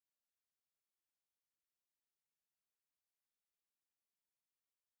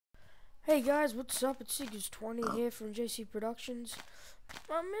Hey guys, what's up? It's Seekers20 here from JC Productions.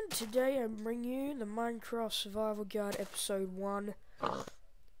 And today I bring you the Minecraft Survival Guide Episode 1.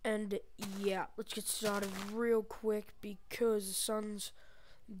 And yeah, let's get started real quick because the sun's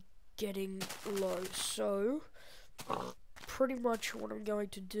getting low. So, pretty much what I'm going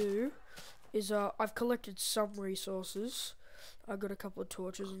to do is I've collected some resources. I've got a couple of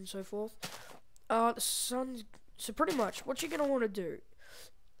torches and so forth. So pretty much what you're going to want to do,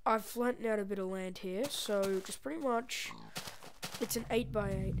 I've flattened out a bit of land here, so just pretty much, it's an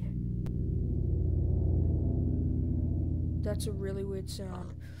 8x8. That's a really weird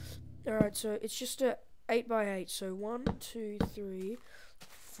sound. Alright, so it's just a 8x8, so 1, 2, 3,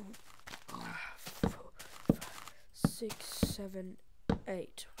 4, 5, 6, 7,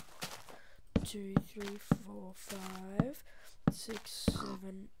 8. 2, 3, 4, 5, 6,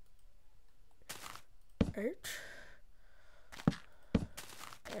 7, 8.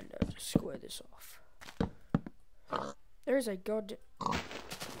 And I'll just square this off. There's a god.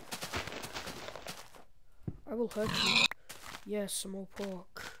 I will hurt you. Yes, some more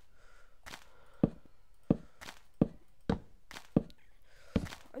pork. I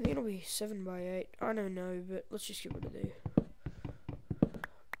think it'll be 7x8. I don't know, but let's just get rid of these.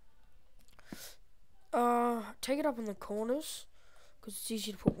 Take it up in the corners, because it's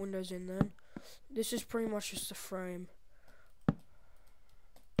easy to put windows in then. This is pretty much just a frame.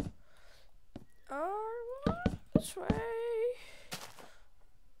 This way.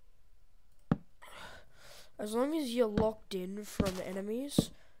 As long as you're locked in from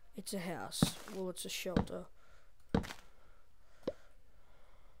enemies, it's a house. Well, it's a shelter. I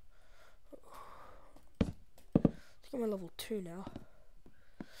think I'm at level 2 now.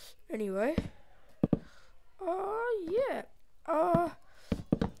 Anyway. Yeah.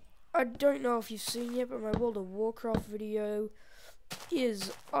 I don't know if you've seen yet, but my World of Warcraft video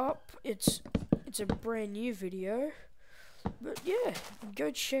is up. It's a brand new video, but yeah, go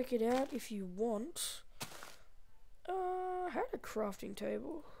check it out if you want. I had a crafting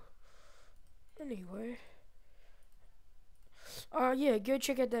table. Anyway, yeah, go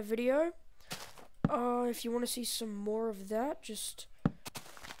check out that video. If you want to see some more of that, just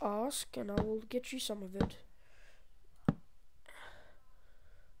ask and I will get you some of it.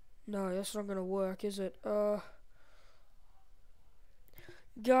 No, that's not gonna work, is it?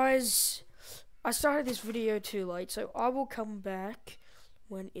 Guys, I started this video too late, so I will come back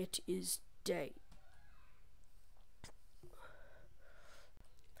when it is day.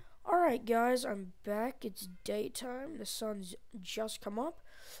 Alright guys, I'm back. It's daytime. The sun's just come up.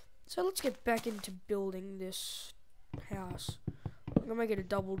 So let's get back into building this house. I'm gonna make it a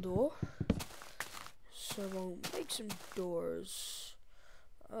double door. So we'll make some doors.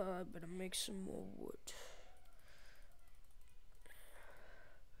 I better make some more wood.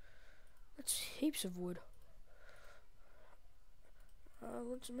 That's heaps of wood.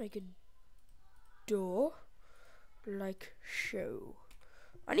 Let's make a door like so.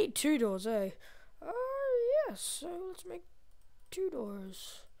 I need 2 doors, eh? Yes, so let's make 2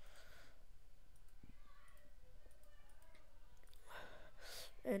 doors.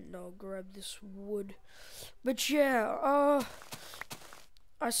 And I'll grab this wood. But yeah,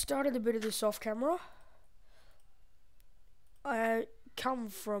 I started a bit of this off camera. I come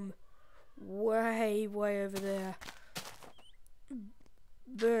from way over there,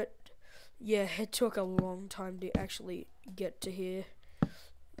 but yeah, it took a long time to actually get to here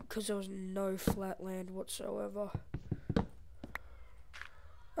because there was no flat land whatsoever.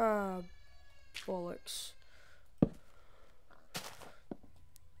 Bollocks.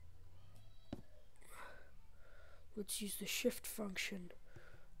 Let's use the shift function.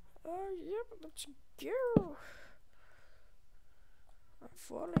 Yep, let's go. I'm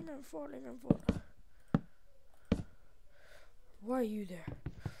falling. Why are you there?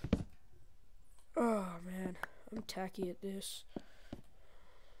 Oh man, I'm tacky at this.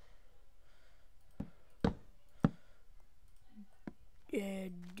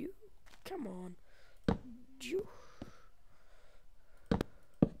 And you, come on, you.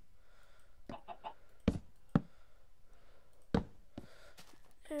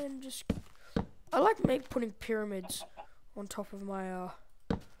 And just, I like putting pyramids on top of my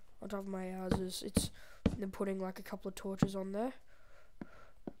houses. It's then putting like a couple of torches on there.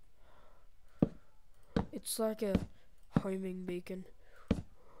 It's like a homing beacon.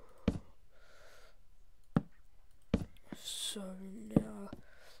 So now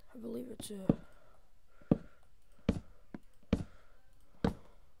I believe it's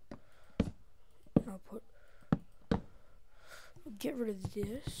get rid of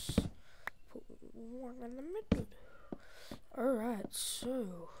this. Put one in the middle. Alright,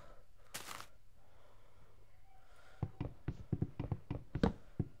 so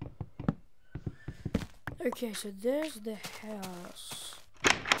Okay, so there's the house.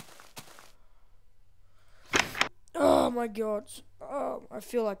 Oh my god. Oh, I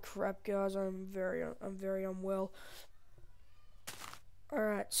feel like crap, guys. I'm very unwell.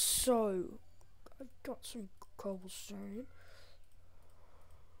 Alright, so I've got some cobblestone.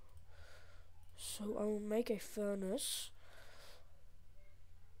 So I will make a furnace.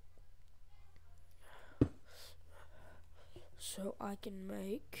 So I can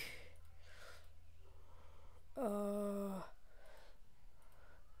make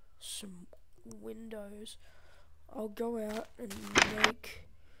some windows. I'll go out and make,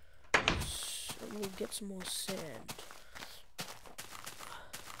 we'll get some more sand.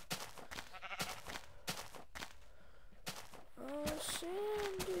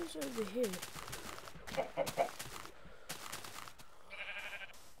 Sand is over here.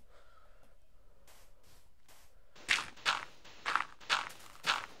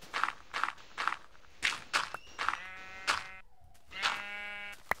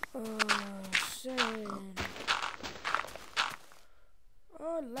 Sand.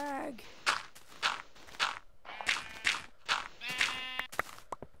 Oh, lag.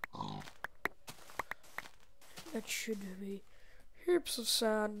 That should be heaps of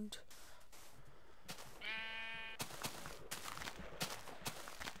sand.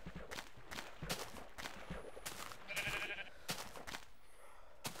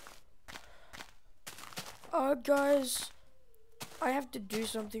 Guys, I have to do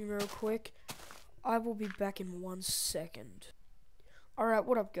something real quick. I will be back in 1 second. Alright,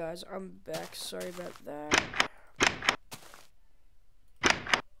 what up, guys? I'm back. Sorry about that.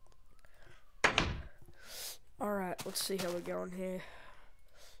 Alright, let's see how we're going here.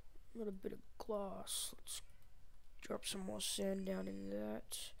 Got a bit of glass. Let's drop some more sand down in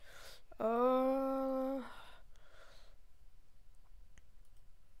that.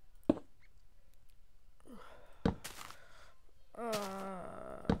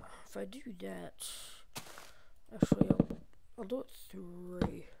 If I do that, actually, I'll do it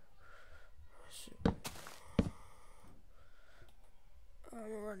 3. So,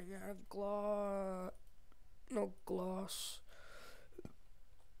 I'm running out of glass. No glass.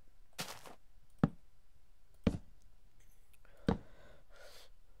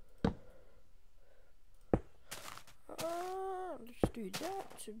 Let's do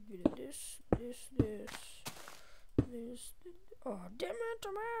that. A bit of this. Oh, damn it,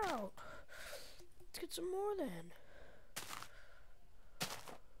 I'm out. Let's get some more then.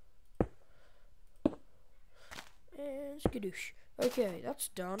 And skadoosh. Okay, that's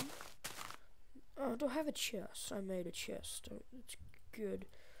done. Oh, I don't have a chest. I made a chest. Oh, that's good.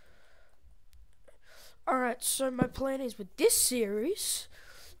 Alright, so my plan is with this series,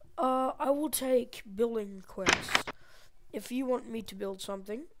 I will take building requests. If you want me to build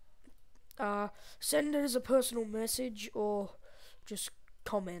something, send it as a personal message or just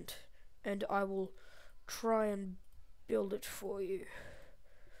comment, and I will try and build it for you.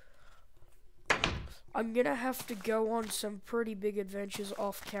 I'm gonna have to go on some pretty big adventures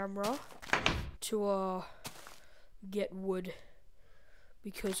off camera to get wood,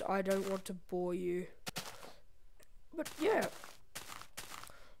 because I don't want to bore you. But yeah,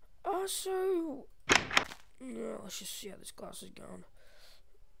 so yeah, let's just see how this glass is going.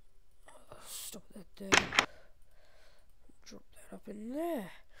 Stop that there. Drop that up in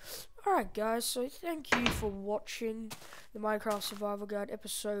there. Alright, guys, so thank you for watching the Minecraft Survival Guide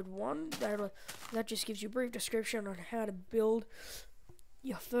episode 1. That just gives you a brief description on how to build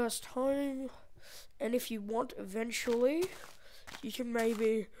your first home. And if you want, eventually, you can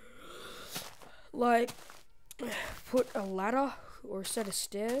maybe, like, put a ladder or a set of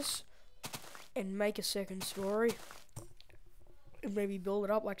stairs and make a second story. And maybe build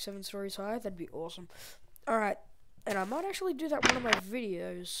it up like 7 stories high. That'd be awesome. Alright, and I might actually do that in one of my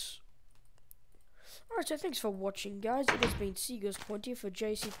videos. Alright, so thanks for watching, guys. It has been Seagulls20 for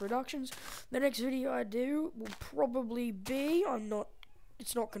JC Productions. The next video I do will probably be,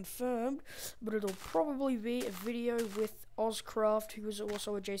 it's not confirmed, but it'll probably be a video with Ozcraft, who is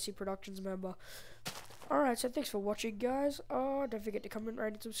also a JC Productions member. Alright, so thanks for watching, guys. Don't forget to comment,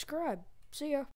 rate, and subscribe. See ya.